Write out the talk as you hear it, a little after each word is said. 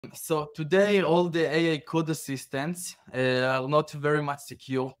So today, all the AI code assistants are not very much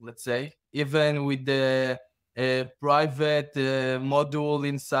secure, let's say, even with the private module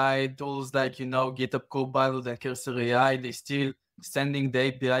inside tools like, GitHub Copilot and Cursor AI, they still sending the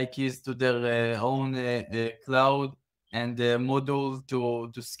API keys to their own cloud and module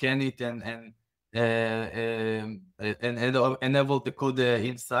to scan it and enable the code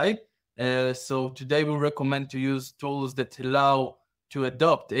inside. So today we recommend to use tools that allow to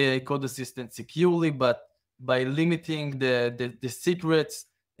adopt AI code assistant securely, but by limiting the secrets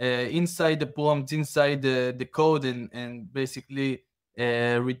inside the prompts, inside the code, and basically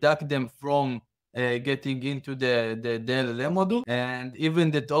redact them from getting into the LLM module. And even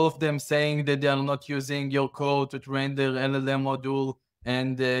that all of them saying that they are not using your code to train their LLM module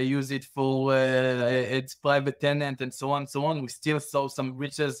and use it for its private tenant and so on. We still saw some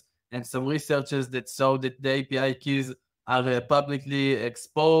breaches and some researchers that saw that the API keys are publicly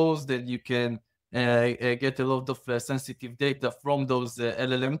exposed, and you can get a lot of sensitive data from those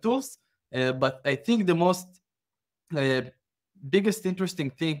LLM tools. But I think the most biggest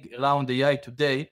interesting thing around AI today